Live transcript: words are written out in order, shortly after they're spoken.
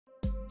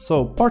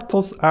So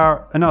portals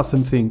are an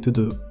awesome thing to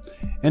do,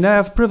 and I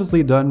have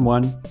previously done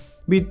one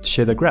with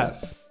shader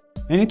graph,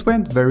 and it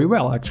went very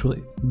well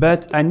actually,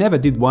 but I never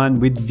did one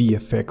with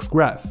VFX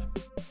Graph.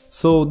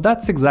 So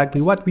that's exactly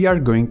what we are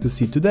going to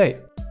see today.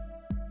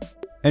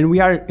 And we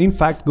are in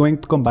fact going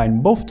to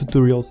combine both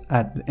tutorials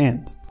at the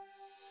end.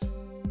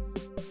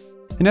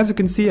 And as you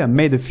can see, I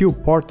made a few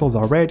portals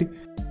already.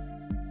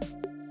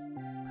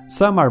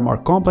 Some are more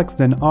complex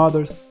than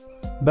others,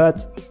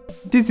 but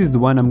this is the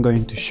one I'm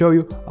going to show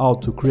you how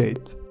to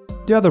create.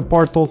 The other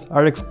portals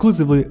are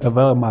exclusively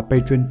available on my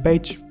Patreon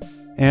page,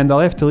 and I'll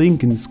left a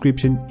link in the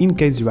description in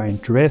case you are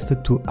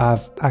interested to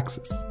have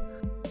access.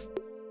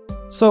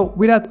 So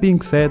with that being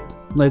said,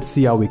 let's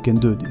see how we can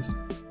do this.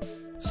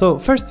 So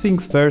first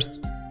things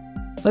first,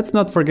 let's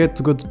not forget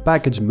to go to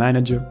Package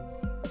Manager,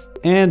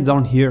 and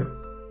down here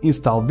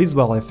install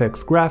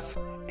VFX Graph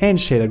and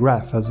Shader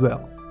Graph as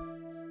well.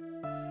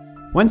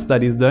 Once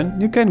that is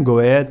done, you can go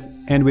ahead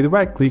and with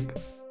right click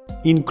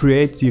in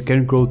Create you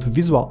can go to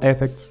Visual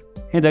Effects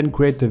and then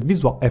create a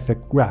Visual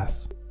Effect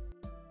Graph.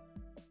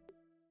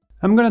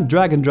 I'm gonna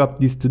drag and drop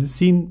this to the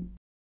scene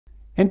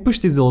and push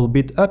this a little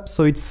bit up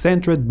so it's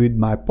centered with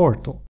my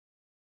portal.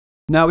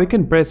 Now we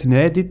can press in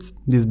Edit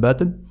this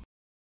button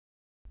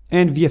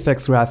and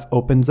VFX Graph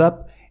opens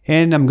up,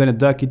 and I'm gonna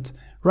duck it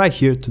right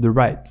here to the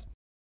right.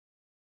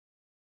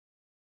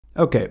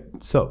 Okay,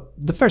 so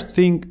the first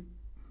thing,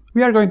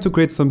 we are going to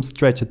create some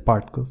stretched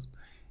particles,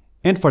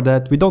 and for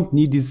that we don't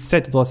need this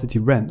set velocity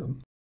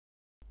random.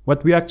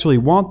 What we actually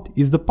want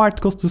is the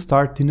particles to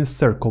start in a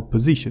circle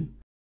position.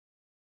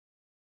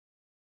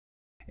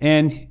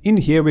 And in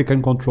here we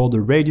can control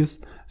the radius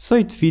so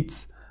it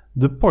fits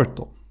the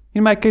portal.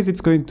 In my case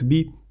it's going to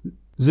be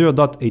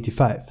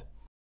 0.85.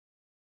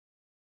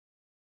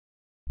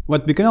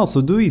 What we can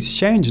also do is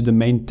change the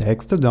main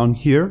texture down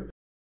here,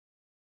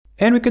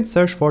 and we can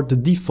search for the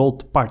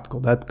default particle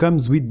that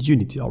comes with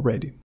Unity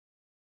already.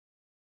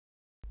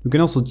 We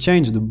can also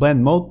change the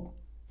blend mode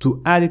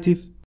to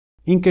additive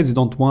in case you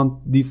don't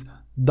want this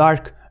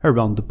dark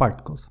around the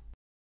particles.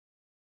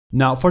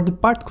 Now for the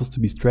particles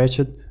to be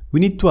stretched, we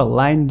need to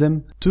align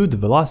them to the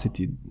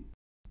velocity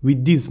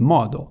with this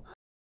model.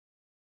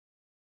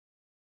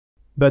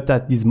 But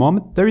at this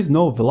moment there is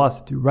no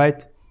velocity,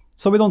 right?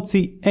 So we don't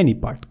see any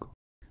particle.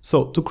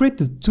 So to create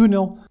the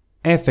tunnel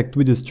effect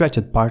with the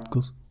stretched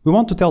particles, we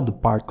want to tell the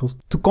particles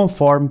to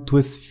conform to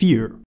a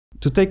sphere,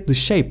 to take the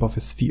shape of a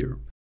sphere.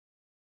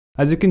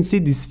 As you can see,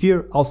 this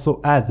sphere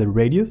also has a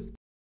radius,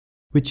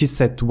 which is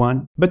set to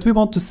 1, but we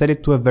want to set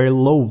it to a very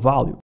low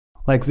value,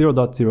 like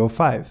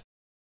 0.05.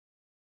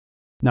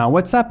 Now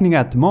what's happening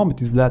at the moment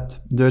is that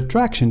the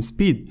attraction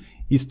speed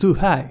is too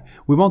high,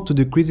 we want to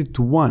decrease it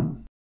to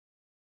 1.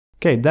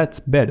 Okay, that's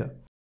better.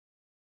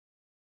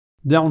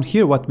 Down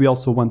here what we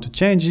also want to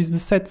change is the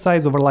set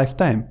size over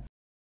lifetime.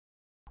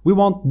 We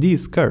want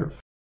this curve.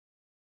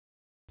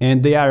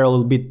 And they are a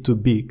little bit too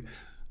big,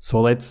 so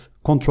let's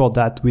control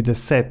that with a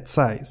set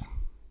size.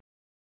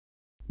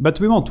 But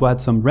we want to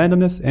add some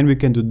randomness, and we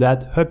can do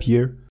that up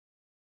here.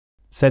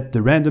 Set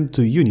the random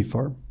to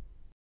uniform.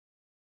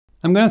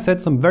 I'm gonna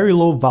set some very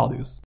low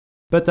values,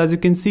 but as you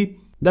can see,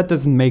 that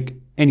doesn't make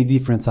any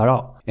difference at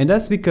all. And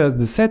that's because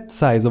the set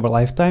size over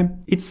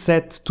lifetime, it's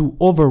set to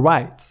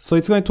overwrite, so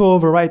it's going to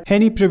overwrite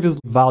any previous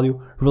value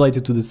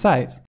related to the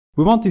size.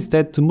 We want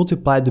instead to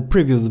multiply the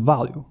previous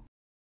value.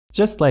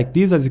 Just like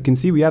this, as you can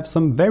see, we have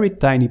some very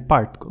tiny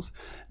particles.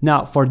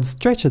 Now for the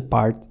stretched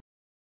part,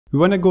 we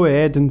want to go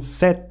ahead and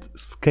set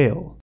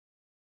scale.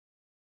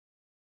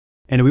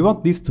 And we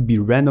want this to be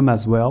random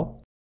as well.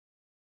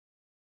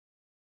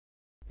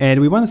 And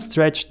we want to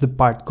stretch the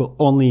particle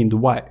only in the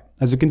Y.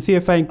 As you can see,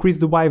 if I increase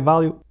the Y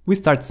value, we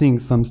start seeing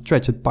some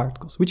stretched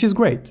particles, which is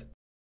great.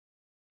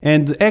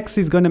 And the X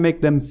is going to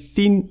make them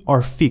thin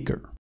or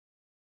thicker.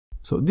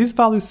 So this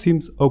value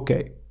seems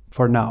okay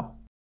for now.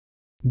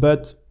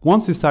 But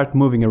once you start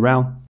moving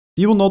around,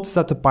 you will notice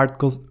that the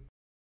particles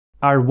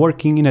are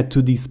working in a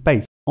 2D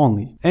space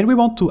only, and we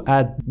want to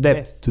add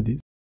depth to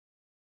this.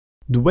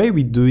 The way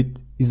we do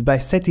it is by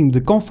setting the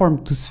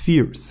conform to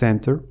sphere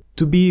center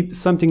to be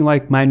something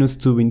like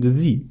 -2 in the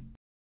Z.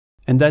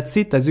 And that's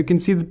it. As you can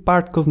see, the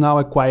particles now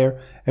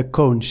acquire a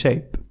cone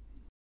shape.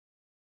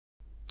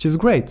 Which is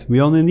great.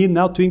 We only need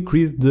now to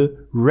increase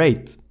the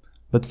rate,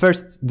 but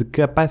first the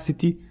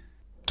capacity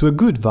to a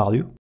good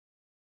value,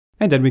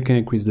 and then we can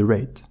increase the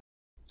rate.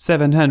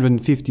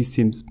 750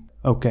 seems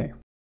okay.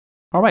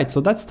 Alright,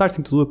 so that's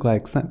starting to look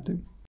like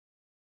something.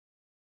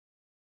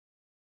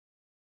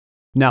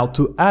 Now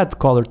to add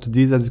color to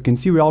this, as you can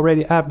see, we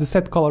already have the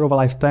set color over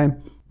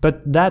lifetime, but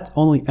that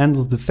only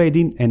handles the fade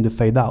in and the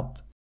fade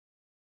out.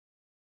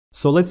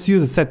 So let's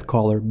use a set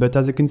color, but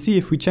as you can see,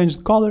 if we change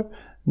the color,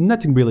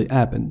 nothing really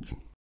happens.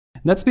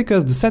 That's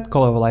because the set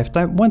color over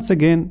lifetime, once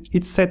again,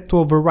 it's set to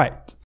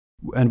overwrite.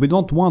 And we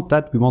don't want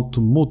that, we want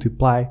to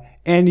multiply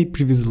any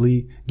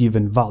previously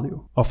given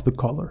value of the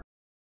color.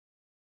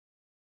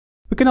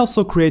 We can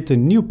also create a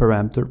new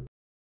parameter,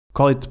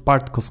 call it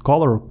particles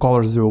color or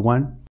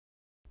color01,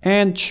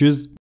 and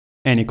choose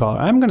any color.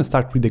 I'm gonna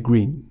start with the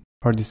green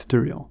for this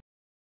tutorial.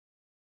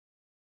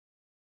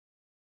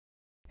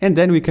 and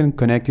then we can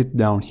connect it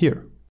down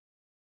here.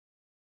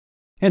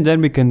 And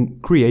then we can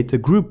create a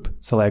group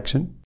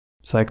selection,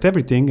 select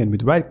everything and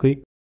with right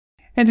click,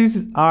 and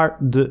these are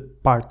the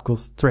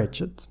particles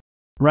stretched,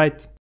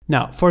 right?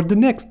 Now for the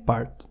next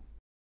part,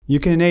 you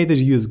can either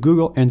use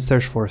Google and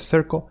search for a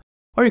circle,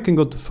 or you can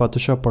go to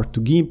Photoshop or to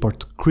GIMP or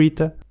to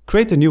Krita,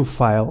 create a new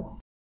file,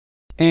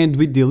 and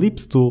with the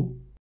ellipse tool,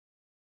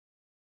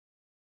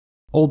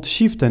 hold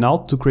Shift and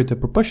Alt to create a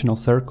proportional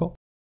circle,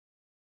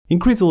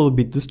 increase a little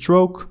bit the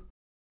stroke,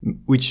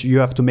 which you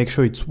have to make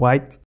sure it's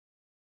white,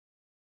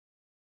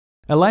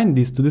 align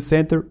this to the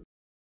center,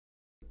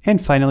 and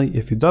finally,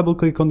 if you double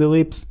click on the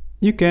ellipse,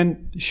 you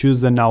can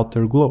choose an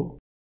outer glow.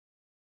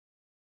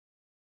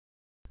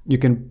 You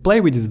can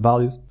play with these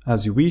values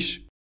as you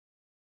wish.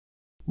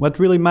 What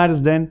really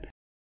matters then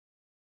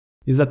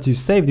is that you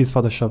save this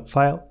Photoshop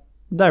file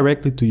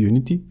directly to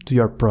Unity, to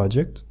your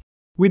project,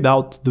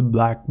 without the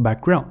black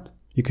background.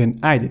 You can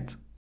hide it.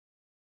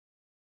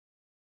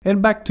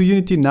 And back to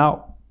Unity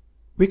now,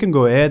 we can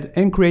go ahead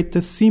and create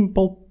a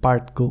simple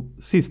particle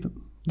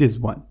system, this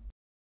one,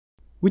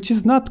 which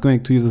is not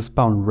going to use a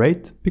spawn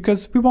rate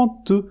because we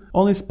want to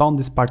only spawn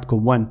this particle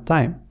one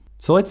time.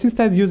 So let's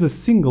instead use a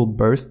single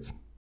burst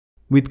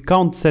with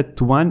count set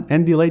to 1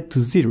 and delay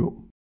to 0.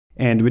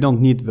 And we don't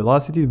need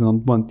velocity, we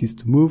don't want this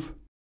to move.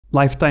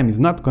 Lifetime is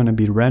not going to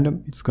be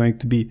random, it's going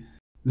to be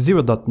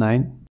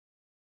 0.9.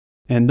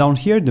 And down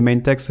here, the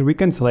main texture, we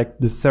can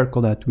select the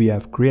circle that we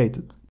have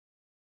created.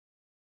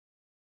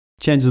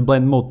 Change the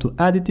blend mode to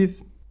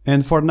additive.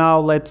 And for now,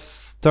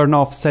 let's turn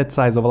off set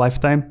size of a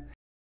lifetime.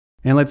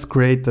 And let's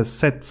create a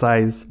set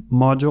size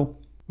module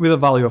with a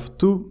value of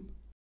 2.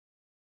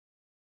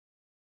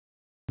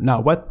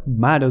 Now what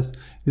matters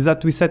is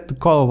that we set the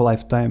color of a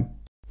lifetime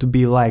to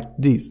be like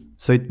this.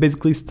 So it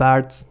basically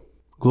starts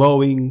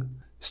glowing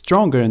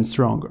stronger and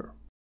stronger.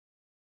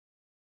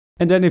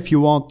 And then if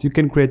you want, you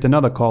can create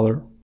another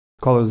color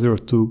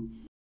 02.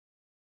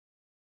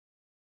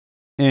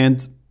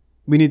 And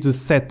we need to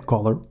set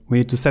color. We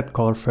need to set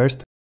color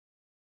first.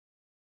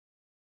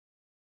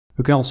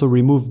 We can also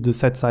remove the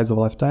set size of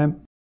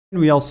lifetime. And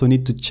we also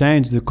need to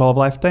change the color of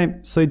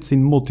lifetime so it's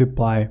in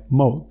multiply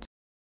mode.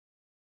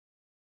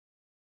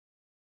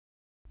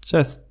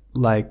 Just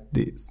like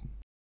this.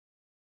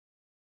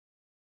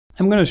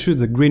 I'm gonna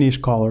choose a greenish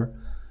color.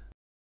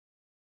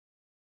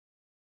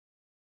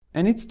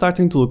 And it's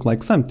starting to look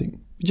like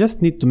something. We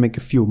just need to make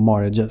a few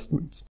more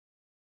adjustments.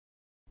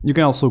 You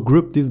can also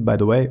group this, by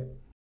the way,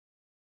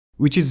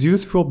 which is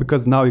useful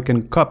because now you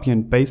can copy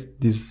and paste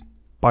this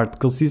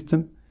particle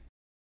system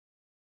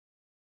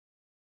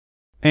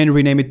and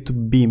rename it to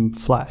beam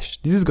flash.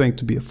 This is going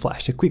to be a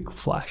flash, a quick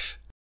flash.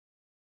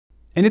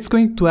 And it's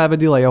going to have a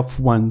delay of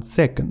 1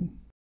 second.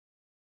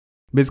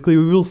 Basically,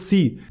 we will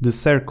see the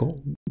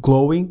circle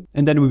glowing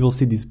and then we will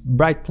see this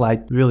bright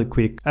light really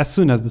quick as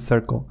soon as the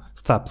circle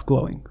stops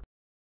glowing.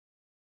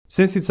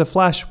 Since it's a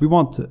flash, we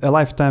want a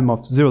lifetime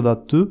of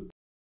 0.2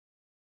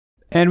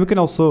 and we can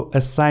also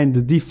assign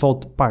the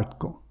default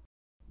particle.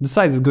 The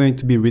size is going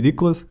to be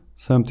ridiculous,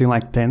 something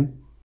like 10.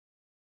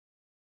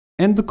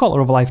 And the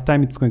color of a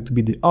lifetime, it's going to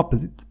be the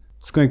opposite.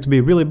 It's going to be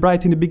really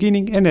bright in the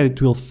beginning and then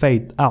it will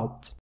fade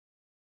out.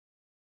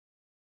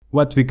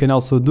 What we can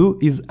also do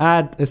is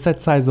add a set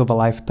size of a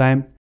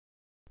lifetime,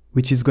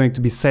 which is going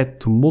to be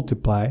set to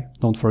multiply,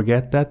 don't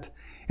forget that.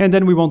 And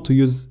then we want to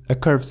use a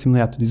curve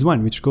similar to this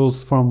one, which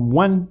goes from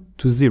 1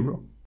 to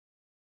 0.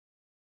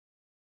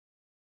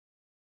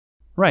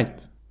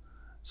 Right.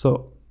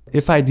 So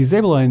if I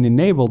disable and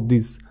enable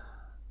this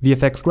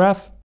VFX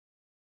graph,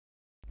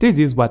 this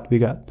is what we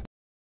got.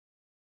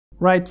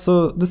 Right,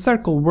 so the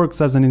circle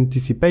works as an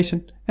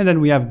anticipation, and then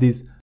we have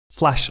this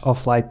flash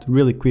of light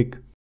really quick,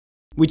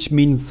 which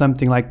means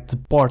something like the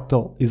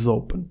portal is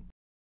open.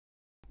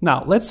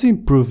 Now let's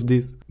improve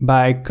this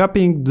by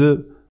copying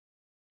the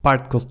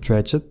particle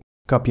stretched,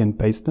 copy and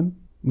paste them.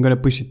 I'm gonna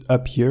push it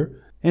up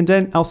here, and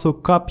then also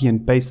copy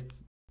and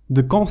paste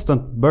the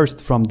constant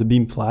burst from the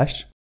beam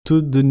flash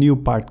to the new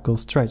particle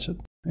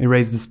stretched.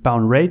 Erase the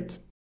spawn rate,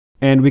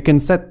 and we can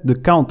set the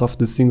count of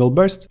the single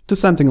burst to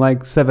something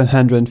like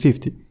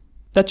 750.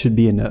 That should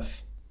be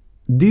enough.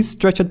 These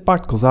stretched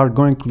particles are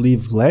going to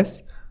leave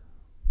less,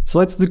 so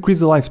let's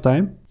decrease the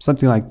lifetime,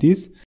 something like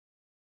this.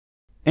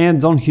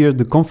 And down here,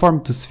 the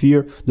conform to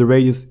sphere, the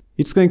radius,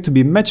 it's going to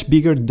be much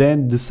bigger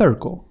than the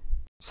circle,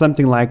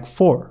 something like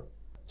 4.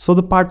 So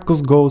the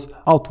particles goes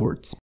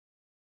outwards.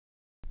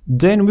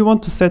 Then we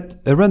want to set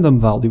a random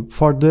value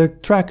for the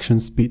attraction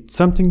speed,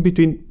 something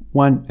between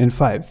 1 and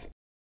 5.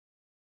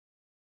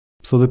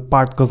 So the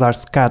particles are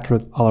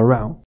scattered all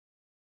around.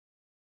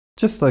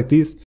 Just like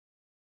this.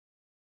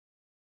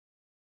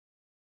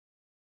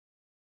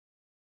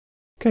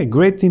 Okay,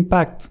 great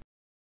impact.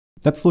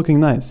 That's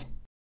looking nice.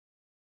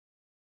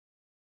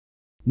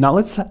 Now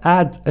let's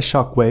add a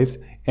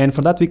shockwave, and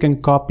for that we can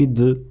copy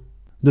the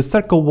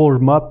circle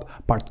warmup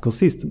particle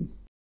system.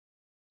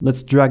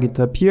 Let's drag it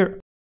up here.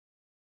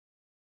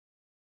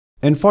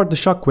 And for the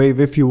shockwave,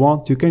 if you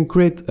want, you can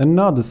create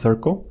another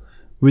circle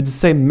with the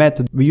same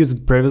method we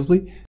used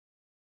previously.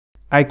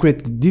 I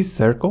created this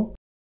circle,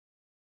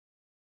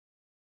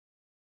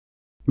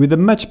 with a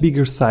much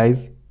bigger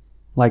size,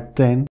 like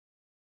 10,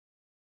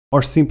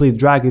 or simply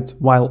drag it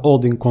while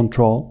holding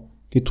Ctrl,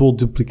 it will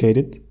duplicate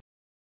it.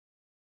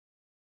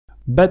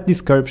 But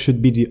this curve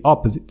should be the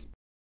opposite.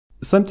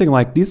 Something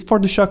like this for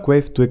the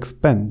shockwave to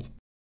expand.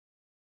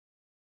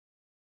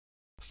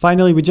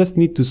 Finally, we just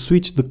need to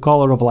switch the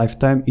color of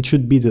lifetime, it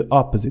should be the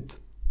opposite.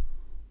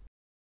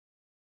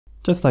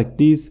 Just like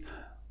this.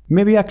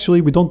 Maybe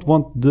actually we don't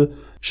want the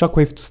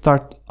shockwave to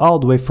start all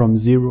the way from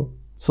 0.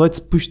 So let's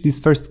push this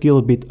first scale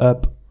a bit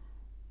up.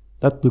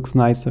 That looks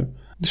nicer.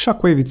 The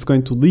shockwave is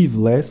going to leave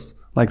less,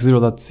 like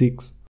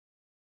 0.6.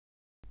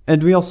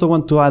 And we also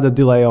want to add a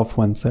delay of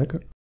 1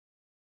 second.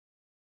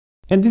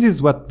 And this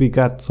is what we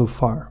got so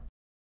far.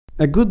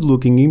 A good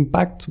looking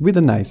impact with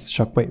a nice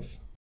shockwave.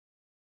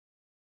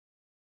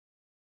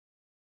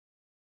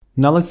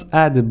 Now let's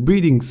add a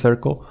breathing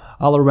circle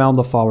all around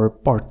of our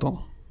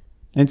portal.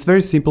 And it's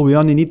very simple, we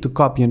only need to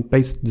copy and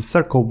paste the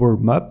circle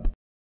warmup.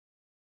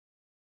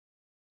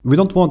 We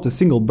don't want a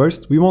single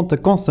burst, we want a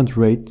constant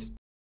rate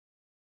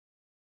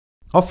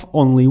of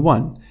only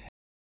 1.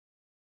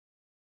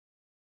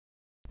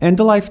 And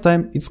the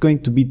lifetime it's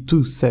going to be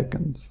 2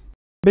 seconds.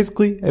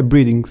 Basically a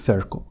breathing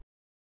circle.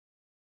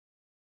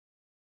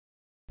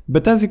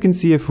 But as you can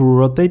see, if we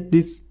rotate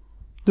this,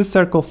 the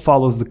circle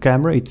follows the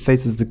camera, it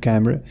faces the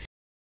camera.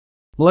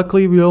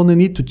 Luckily we only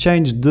need to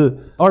change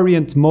the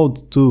orient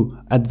mode to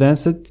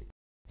advanced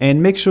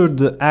and make sure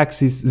the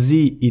axis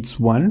Z it's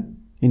 1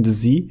 in the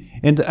Z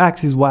and the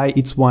axis Y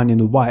it's 1 in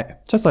the Y,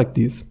 just like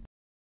this.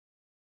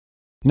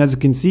 And as you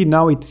can see,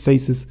 now it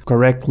faces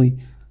correctly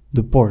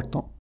the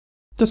portal.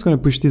 Just gonna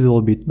push this a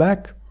little bit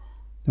back.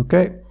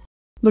 Okay,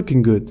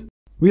 looking good.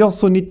 We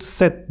also need to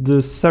set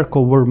the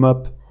circle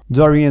warmup,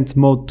 the orient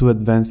mode to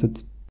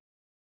advanced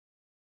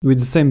with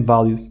the same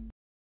values.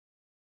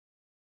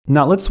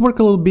 Now let's work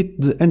a little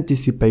bit the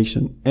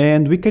anticipation,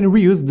 and we can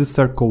reuse the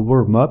circle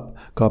warmup,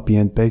 copy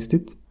and paste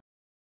it.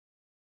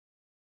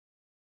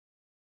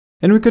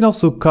 And we can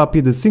also copy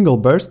the single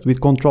burst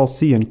with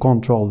Ctrl+C and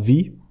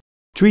Ctrl+V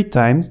 3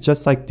 times,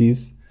 just like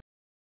this.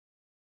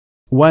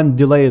 One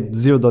delayed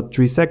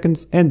 0.3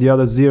 seconds and the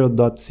other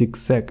 0.6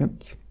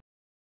 seconds.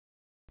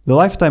 The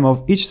lifetime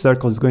of each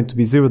circle is going to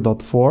be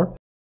 0.4.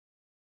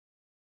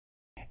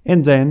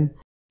 And then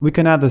we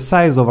can add the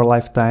size over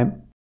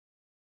lifetime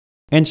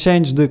and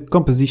change the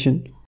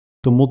composition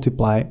to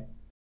multiply.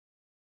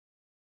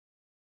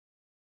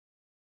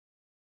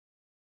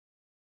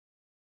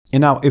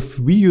 And now if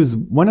we use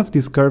one of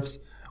these curves,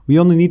 we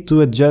only need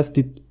to adjust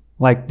it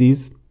like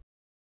this.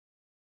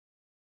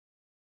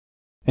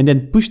 And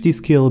then push this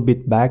scale a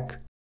bit back.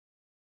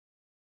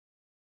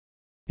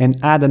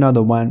 And add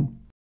another one.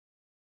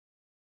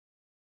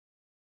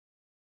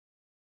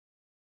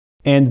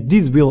 And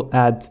this will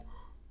add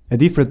a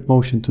different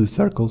motion to the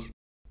circles,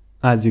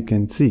 as you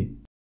can see.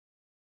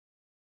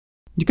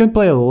 You can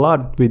play a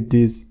lot with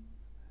this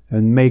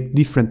and make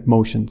different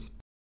motions.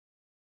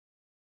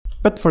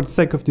 But for the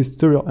sake of this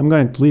tutorial, I'm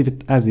going to leave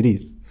it as it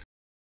is.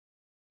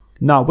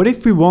 Now, what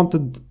if we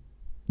wanted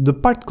the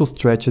particle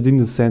stretched in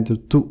the center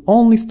to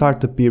only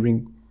start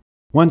appearing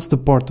once the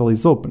portal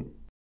is open?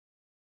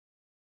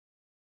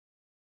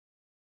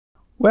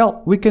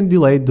 Well, we can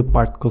delay the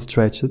particle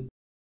stretched,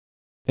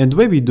 and the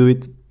way we do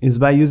it is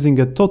by using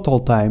a total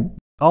time,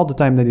 all the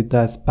time that it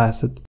has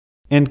passed,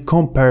 and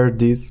compare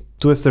this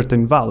to a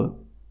certain value.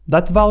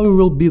 That value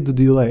will be the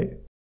delay.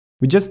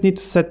 We just need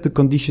to set the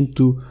condition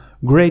to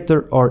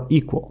greater or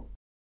equal.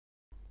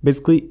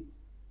 Basically,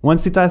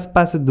 once it has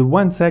passed the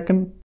 1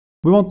 second,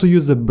 we want to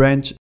use a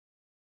branch,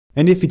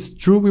 and if it's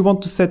true, we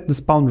want to set the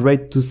spawn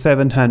rate to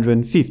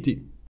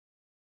 750.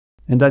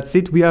 And that's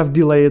it, we have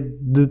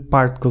delayed the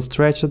particle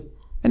stretched,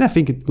 and I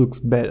think it looks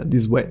better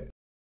this way.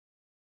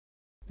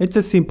 It's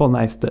a simple,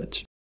 nice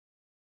touch.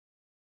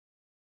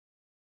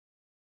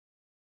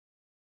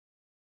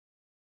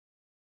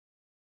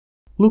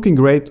 Looking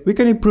great, we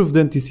can improve the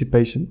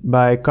anticipation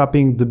by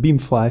copying the beam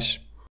flash,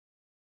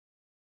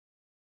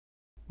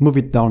 move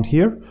it down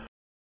here,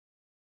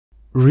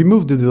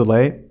 remove the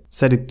delay,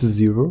 set it to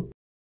 0,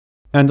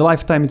 and the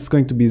lifetime it's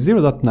going to be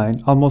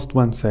 0.9, almost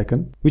 1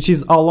 second, which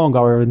is how long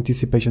our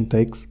anticipation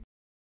takes.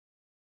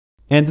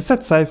 And the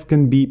set size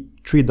can be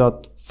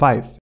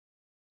 3.5.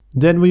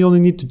 Then we only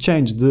need to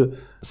change the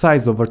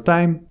size over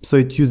time, so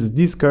it uses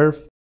this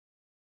curve.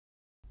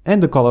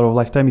 And the color of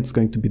lifetime it's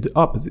going to be the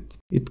opposite.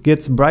 It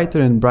gets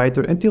brighter and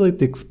brighter until it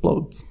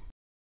explodes.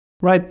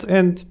 Right,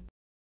 and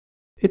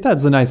it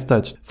adds a nice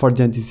touch for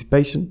the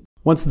anticipation.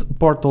 Once the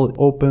portal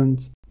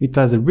opens, it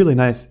has a really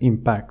nice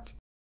impact.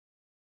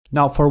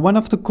 Now for one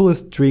of the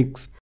coolest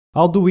tricks,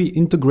 how do we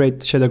integrate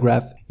shader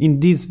graph in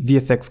this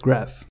VFX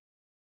graph?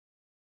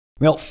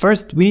 Well,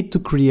 first we need to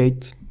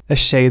create a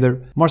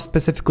shader, more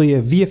specifically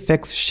a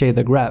VFX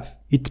shader graph.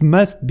 It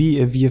must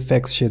be a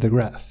VFX shader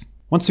graph.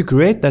 Once you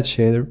create that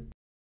shader,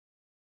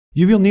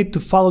 you will need to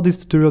follow this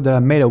tutorial that I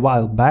made a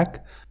while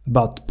back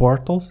about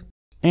portals,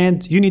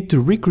 and you need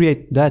to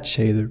recreate that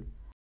shader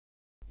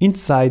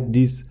inside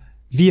this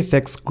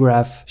VFX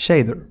graph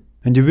shader,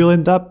 and you will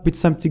end up with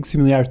something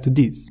similar to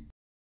this.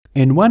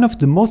 And one of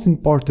the most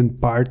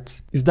important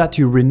parts is that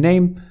you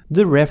rename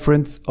the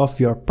reference of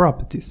your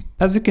properties.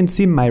 As you can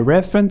see, my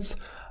reference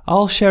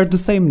all share the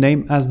same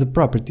name as the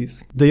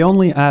properties. They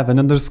only have an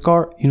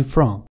underscore in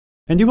front.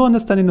 And you will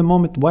understand in a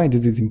moment why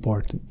this is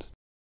important.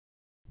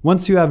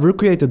 Once you have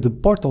recreated the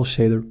portal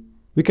shader,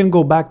 we can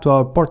go back to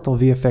our portal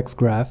VFX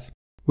graph.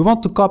 We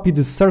want to copy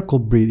the circle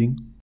breathing.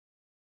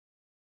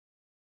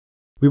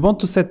 We want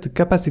to set the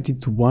capacity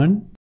to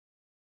 1,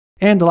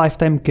 and the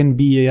lifetime can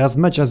be as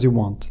much as you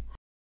want.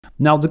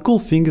 Now the cool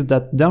thing is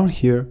that down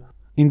here,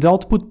 in the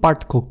output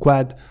particle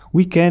quad,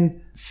 we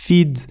can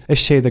feed a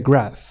shader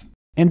graph.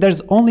 And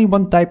there's only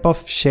one type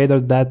of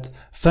shader that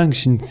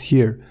functions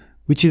here,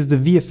 which is the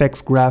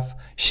VFX Graph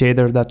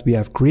shader that we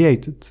have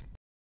created.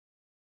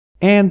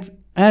 And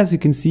as you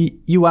can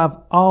see, you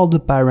have all the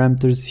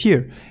parameters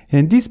here,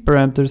 and these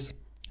parameters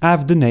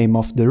have the name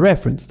of the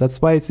reference.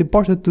 That's why it's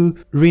important to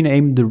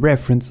rename the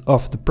reference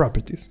of the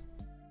properties.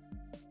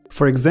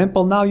 For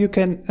example, now you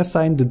can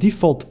assign the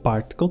default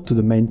particle to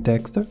the main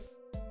texture.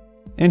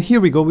 And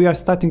here we go, we are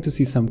starting to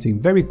see something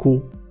very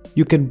cool.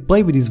 You can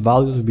play with these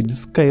values, with the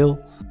scale.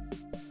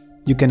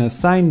 You can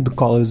assign the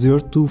color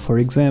 02, for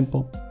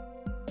example.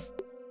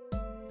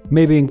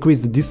 Maybe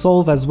increase the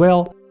dissolve as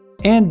well,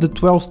 and the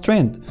 12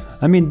 strand.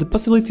 I mean, the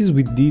possibilities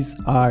with these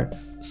are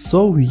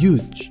so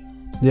huge.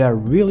 They are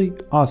really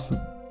awesome.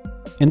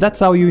 And that's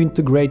how you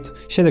integrate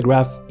shader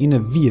graph in a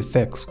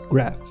VFX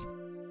graph.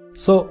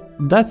 So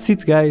that's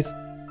it, guys.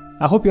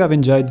 I hope you have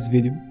enjoyed this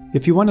video.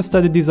 If you want to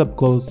study this up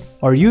close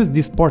or use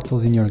these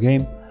portals in your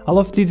game, all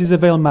of this is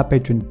available on my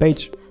Patreon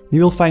page.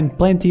 You will find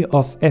plenty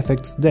of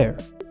effects there.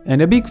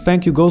 And a big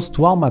thank you goes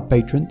to all my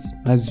patrons,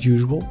 as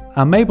usual.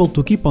 I'm able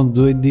to keep on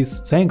doing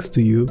this thanks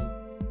to you.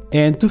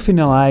 And to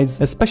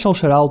finalize, a special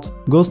shout out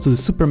goes to the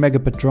super mega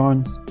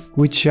patrons,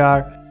 which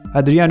are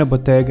Adriano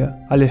Bottega,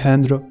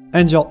 Alejandro,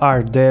 Angel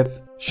R.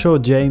 Dev, Show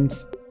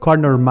James,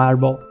 Corner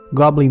Marble,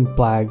 Goblin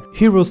Plague,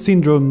 Hero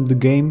Syndrome the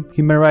Game,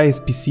 Himera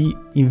SPC,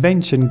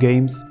 Invention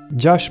Games,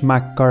 Josh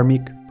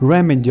McCormick,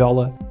 Ram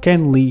Mendiola,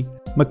 Ken Lee,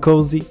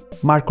 Makosi,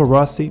 Marco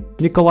Rossi,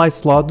 Nikolai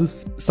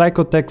Slodus,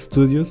 Psychotech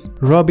Studios,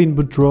 Robin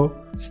Boutreau,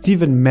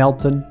 Stephen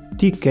Melton,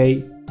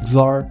 TK,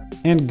 Xor,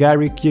 and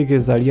Gary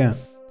Kiegazarian.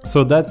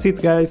 So that's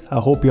it, guys. I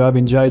hope you have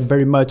enjoyed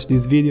very much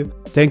this video.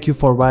 Thank you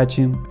for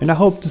watching, and I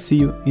hope to see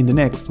you in the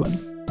next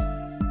one.